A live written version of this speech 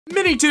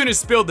MINITOON has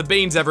spilled the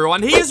beans,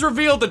 everyone. He has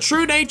revealed the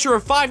true nature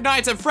of Five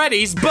Nights at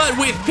Freddy's, but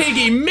with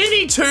Piggy,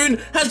 MINITOON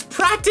has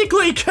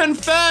practically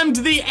confirmed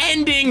the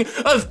ending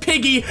of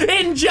Piggy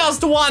in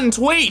just one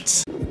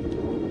tweet.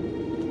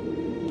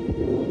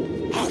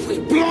 Are we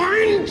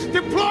blind?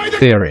 Deploy the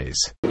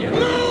theories.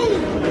 No!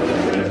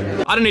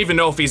 I don't even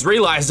know if he's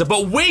realized it,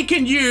 but we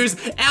can use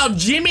our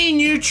Jimmy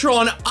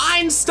Neutron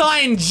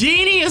Einstein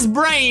genius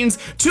brains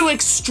to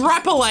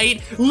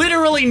extrapolate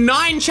literally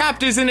 9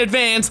 chapters in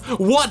advance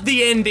what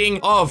the ending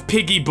of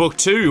Piggy Book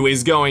 2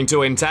 is going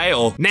to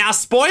entail. Now,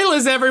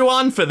 spoilers,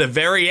 everyone, for the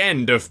very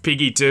end of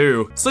Piggy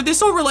 2. So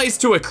this all relates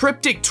to a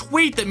cryptic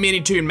tweet that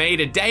MINITOON made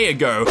a day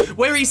ago,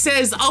 where he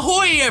says,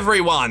 "Ahoy,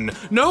 everyone!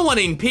 No one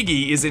in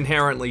Piggy is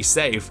inherently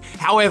safe.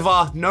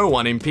 However, no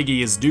one in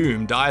Piggy is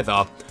doomed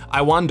either.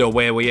 I wonder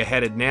where we are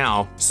headed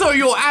now." So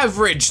your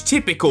average,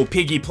 typical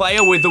Piggy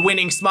player with the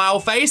winning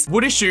smile face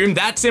would assume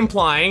that's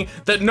implying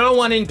that no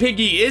one in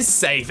Piggy is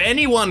safe.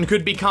 Anyone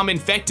could become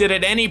infected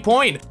at any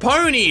point.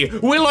 Pony,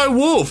 Willow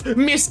Wolf,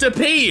 Mr.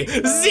 P,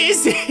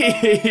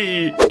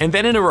 Zizzy. And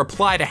then in a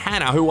reply to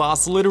Hannah, who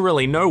asks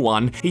literally no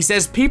one, he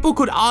says people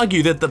could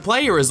argue that the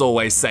player is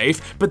always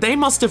safe, but they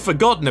must have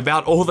forgotten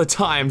about all the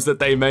times that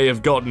they may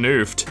have gotten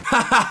oofed.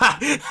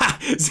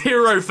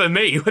 0 for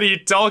me. What are you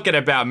talking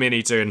about,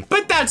 MINITOON?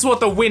 But that's what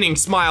the winning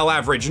smile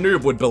average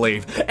noob would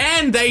believe.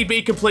 And they'd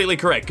be completely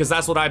correct, because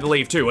that's what I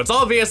believe too. It's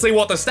obviously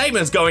what the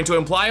statement's going to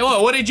imply.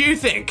 Oh, what did you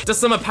think? Does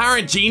some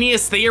apparent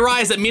genius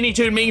theorize that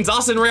MINITOON means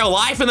us in real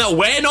life and that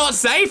we're not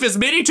safe? Is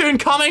MINITOON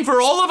coming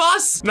for all of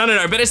us? No,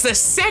 but it's the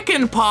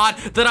second part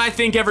that I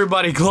think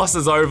everybody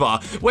glosses over,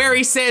 where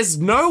he says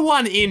no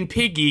one in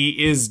Piggy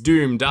is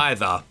doomed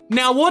either.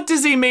 Now, what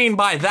does he mean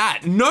by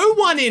that? No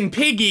one in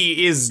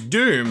Piggy is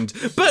doomed,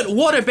 but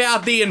what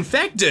about the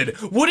infected?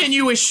 Wouldn't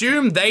you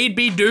assume they'd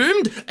be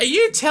doomed? Are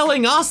you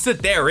telling us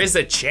that there is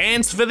a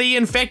chance for the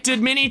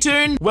infected,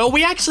 MINITOON? Well,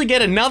 we actually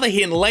get another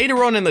hint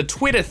later on in the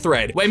Twitter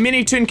thread, where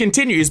MINITOON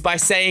continues by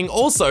saying,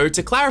 also,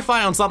 to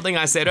clarify on something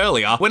I said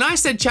earlier, when I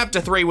said chapter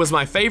 3 was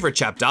my favorite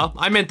chapter,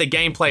 I meant the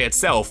gameplay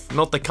itself,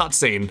 not the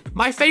cutscene.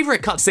 My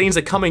favorite cutscenes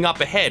are coming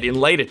up ahead in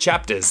later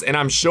chapters, and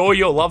I'm sure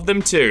you'll love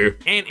them too.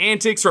 And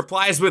Antics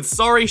replies with,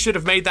 sorry, should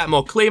have made that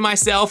more clear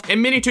myself,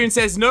 and MINITOON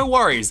says, no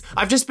worries,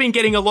 I've just been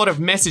getting a lot of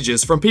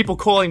messages from people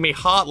calling me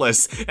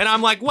heartless, and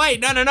I'm like, wait,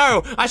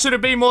 no, I should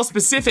have been more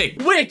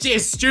specific, which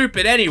is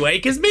stupid anyway,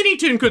 because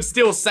MINITOON could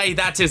still say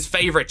that's his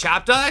favorite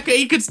chapter.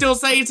 He could still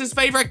say it's his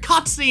favorite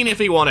cutscene if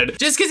he wanted.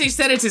 Just because he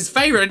said it's his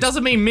favorite, it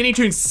doesn't mean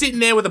MINITOON's sitting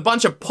there with a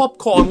bunch of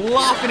popcorn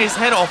laughing his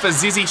head off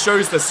as Zizzy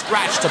shows the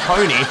scratch to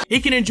Pony. He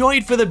can enjoy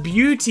it for the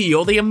beauty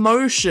or the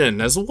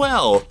emotion as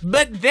well.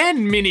 But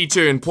then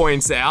MINITOON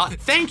points out,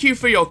 thank you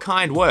for your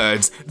kind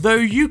words, though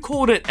you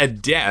called it a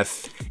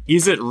death.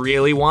 Is it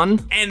really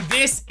one? And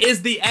this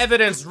is the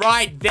evidence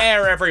right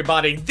there,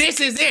 everybody. This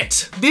is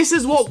it. This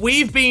is what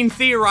we've been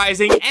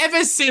theorizing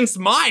ever since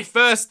my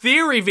first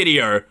theory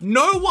video.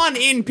 No one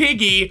in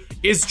Piggy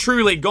is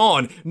truly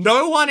gone.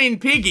 No one in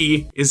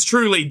Piggy is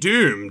truly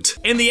doomed.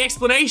 And the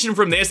explanation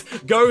from this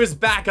goes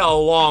back a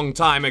long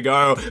time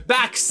ago.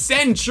 Back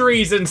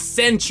centuries and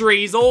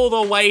centuries, all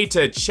the way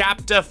to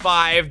chapter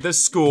 5, the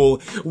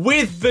school,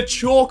 with the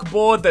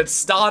chalkboard that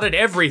started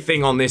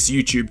everything on this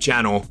YouTube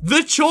channel.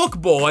 The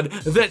chalkboard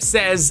that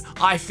says,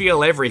 I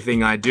feel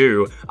everything I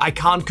do. I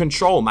can't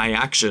control my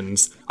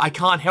actions. I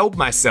can't help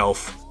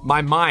myself.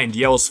 My mind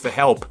yells for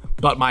help,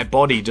 but my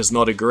body does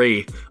not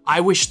agree.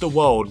 I wish the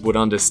world would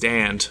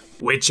understand.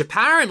 Which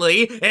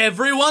apparently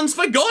everyone's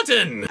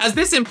forgotten. As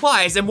this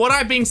implies, and what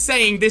I've been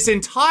saying this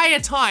entire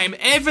time,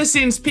 ever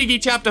since Piggy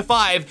chapter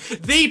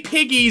 5, the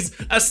Piggies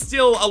are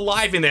still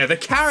alive in there. The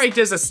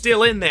characters are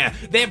still in there.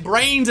 Their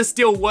brains are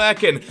still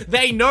working.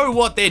 They know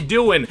what they're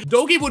doing.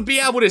 Doggy would be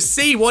able to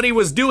see what he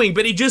was doing,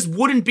 but he just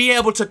wouldn't be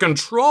able to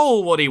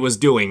control what he was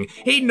doing.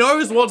 He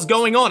knows what's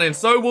going on, and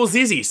so will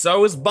Zizzy.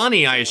 So is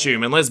Bunny, I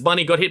assume, unless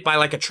Bunny got hit by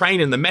like a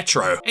train in the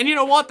metro. And you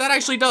know what? That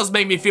actually does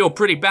make me feel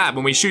pretty bad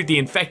when we shoot the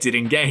infected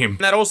in game.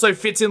 That also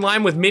fits in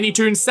line with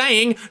MINITOON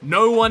saying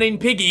no one in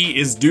Piggy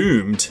is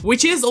doomed.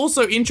 Which is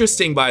also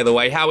interesting, by the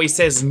way, how he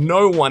says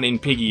no one in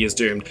Piggy is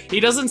doomed. He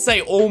doesn't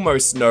say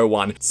almost no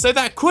one. So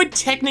that could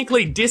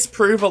technically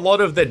disprove a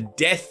lot of the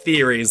death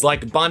theories,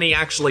 like Bunny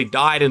actually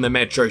died in the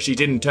metro, she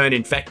didn't turn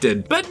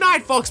infected. But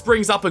Night Fox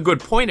brings up a good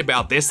point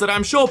about this that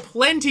I'm sure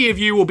plenty of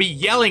you will be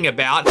yelling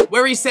about,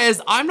 where he says,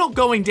 I'm not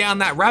going down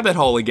that rabbit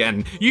hole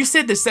again. You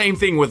said the same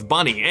thing with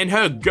Bunny, and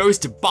her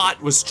ghost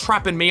butt was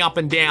trapping me up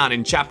and down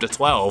in chapter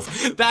 12.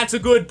 That's a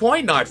good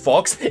point, Night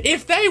Fox.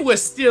 If they were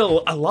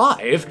still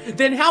alive,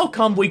 then how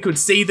come we could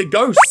see the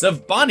ghosts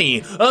of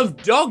Bunny,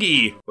 of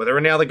Doggy? Were there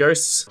any other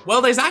ghosts?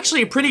 Well, there's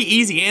actually a pretty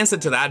easy answer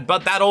to that,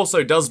 but that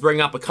also does bring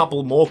up a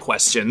couple more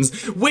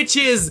questions, which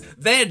is,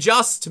 they're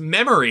just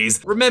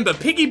memories. Remember,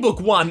 Piggy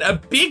Book 1, a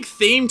big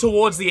theme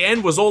towards the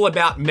end was all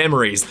about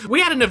memories.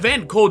 We had an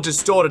event called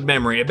Distorted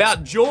Memory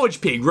about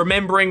George Pig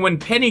remembering when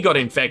Penny got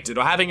infected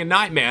or having a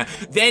nightmare nightmare.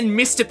 Then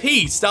Mr.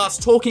 P starts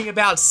talking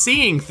about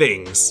seeing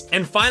things.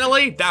 And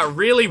finally, that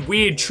really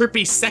weird,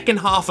 trippy second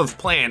half of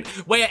plan,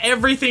 where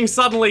everything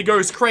suddenly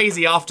goes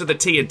crazy after the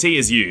TNT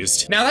is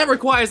used. Now that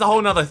requires a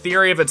whole nother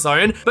theory of its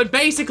own, but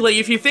basically,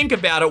 if you think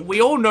about it,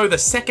 we all know the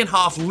second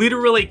half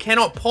literally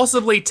cannot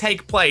possibly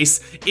take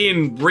place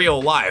in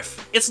real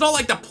life. It's not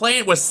like the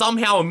plant was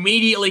somehow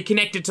immediately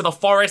connected to the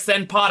forest,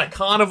 then part of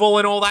carnival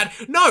and all that.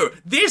 No,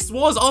 this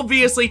was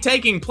obviously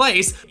taking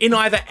place in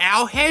either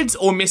our heads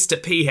or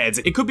Mr. P heads.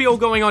 It could be all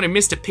going on in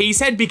Mr. P's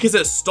head because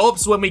it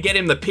stops when we get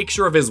him the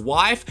picture of his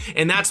wife,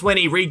 and that's when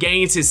he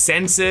regains his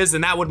senses,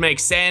 and that would make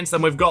sense.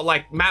 And we've got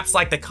like maps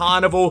like the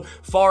carnival,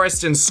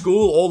 forest, and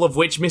school, all of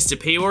which Mr.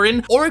 P were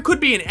in. Or it could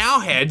be in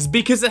our heads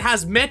because it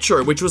has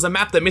Metro, which was a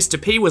map that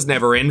Mr. P was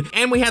never in,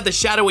 and we had the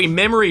shadowy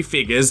memory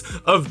figures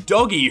of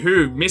Doggy,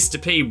 who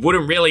Mr. P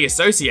wouldn't really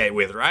associate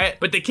with, right?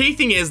 But the key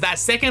thing is that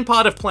second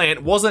part of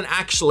Plant wasn't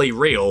actually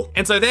real,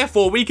 and so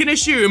therefore we can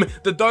assume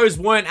that those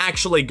weren't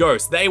actually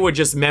ghosts, they were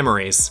just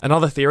memories.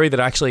 Another theory that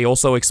actually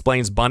also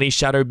explains Bunny's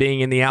shadow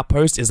being in the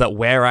outpost is that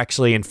we're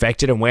actually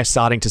infected and we're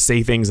starting to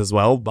see things as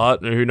well,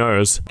 but who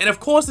knows? And of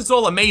course it's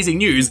all amazing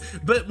news,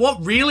 but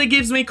what really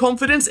gives me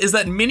confidence is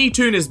that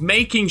MINITOON is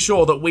making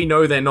sure that we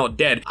know they're not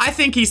dead. I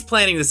think he's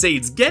planting the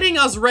seeds, getting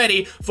us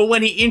ready for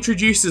when he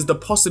introduces the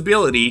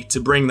possibility to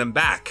bring them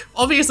back.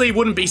 Obviously he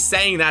wouldn't be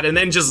saying that and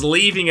then just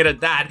leaving it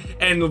at that,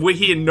 and we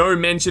hear no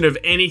mention of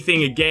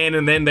anything again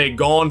and then they're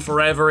gone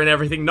forever and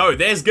everything. No,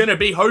 there's gonna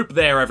be hope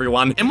there,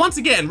 everyone. And once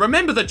again,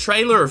 remember the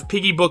trailer of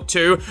Piggy Book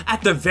 2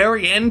 at the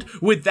very end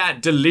with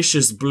that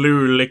delicious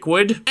blue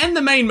liquid? And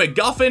the main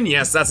MacGuffin,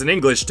 yes, that's an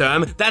English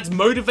term, that's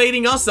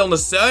motivating us on the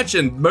search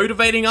and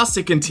motivating us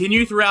to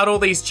continue throughout all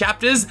these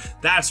chapters?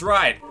 That's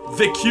right,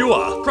 the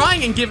cure.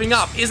 Crying and giving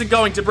up isn't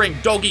going to bring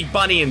Doggy,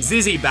 Bunny, and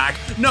Zizzy back.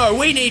 No,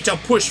 we need to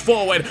push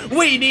forward.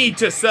 We need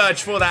to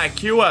search for that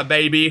cure,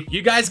 baby.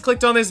 You guys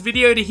clicked on this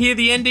video to hear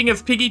the ending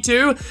of Piggy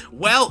 2?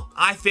 Well,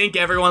 I think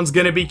everyone's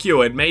gonna be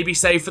cured, maybe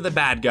save for the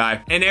bad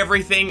guy, and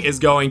everything is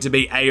going to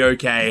be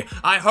a-okay.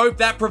 I hope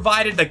that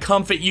provided the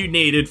comfort you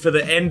needed for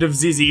the end of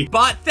Zizzy,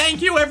 but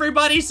thank you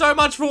everybody so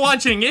much for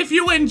watching. If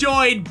you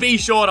enjoyed, be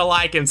sure to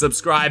like and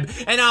subscribe,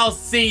 and I'll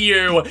see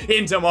you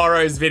in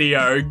tomorrow's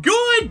video.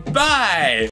 Goodbye!